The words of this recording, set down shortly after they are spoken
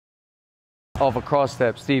off a cross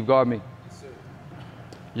step. Steve, guard me.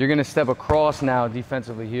 You're gonna step across now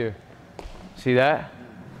defensively here. See that?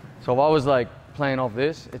 So if I was like playing off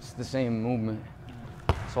this, it's the same movement.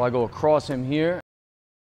 So I go across him here.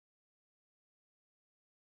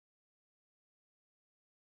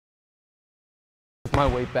 My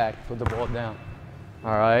weight back, put the ball down.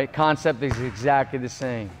 All right, concept is exactly the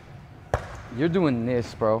same. You're doing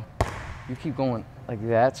this, bro. You keep going like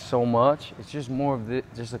that so much. It's just more of this,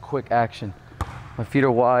 just a quick action. My feet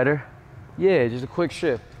are wider. Yeah, just a quick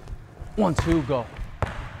shift. 1, 2, go.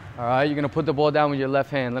 All right, you're gonna put the ball down with your left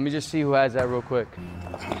hand. Let me just see who has that real quick.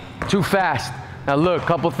 Too fast. Now look,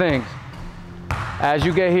 couple things. As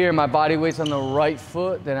you get here, my body weight's on the right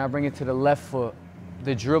foot, then I bring it to the left foot.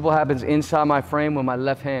 The dribble happens inside my frame with my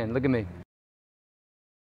left hand. Look at me.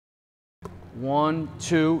 1,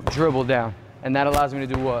 2, dribble down. And that allows me to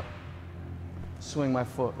do what? Swing my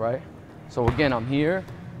foot, right? So again, I'm here,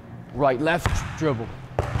 right, left, dribble.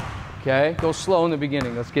 Okay, go slow in the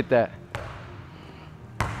beginning. Let's get that.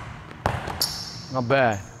 Not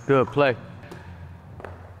bad, good play.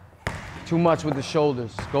 Too much with the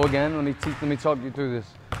shoulders. Go again, let me talk you through this.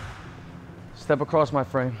 Step across my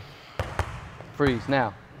frame. Freeze,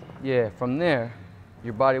 now. Yeah, from there,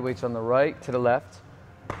 your body weight's on the right to the left.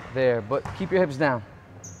 There, but keep your hips down.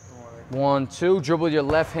 1, 2, dribble your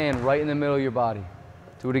left hand right in the middle of your body.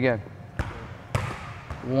 Do it again.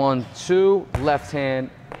 1, 2, left hand,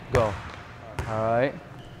 go. All right.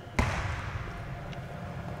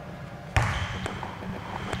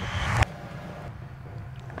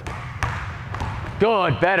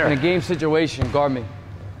 Good, better. In a game situation, guard me.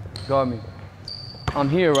 Guard me. I'm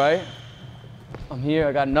here, right? I'm here,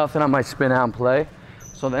 I got nothing, I might spin out and play.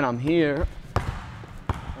 So then I'm here,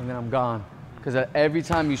 and then I'm gone. Because every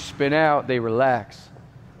time you spin out, they relax.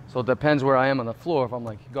 So it depends where I am on the floor. If I'm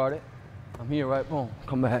like, guard it, I'm here, right, boom,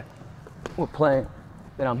 come back. We're playing,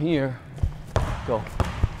 then I'm here, go.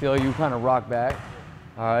 Feel you kind of rock back.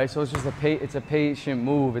 All right, so it's just it's a patient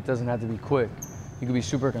move. It doesn't have to be quick. You can be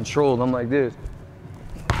super controlled. I'm like this.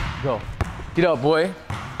 Go. Get up, boy.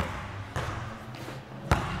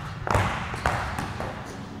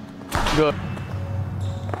 Good.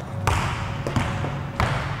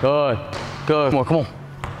 Good. Good. Come on, come on.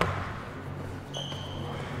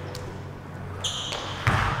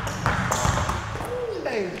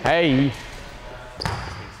 Hey.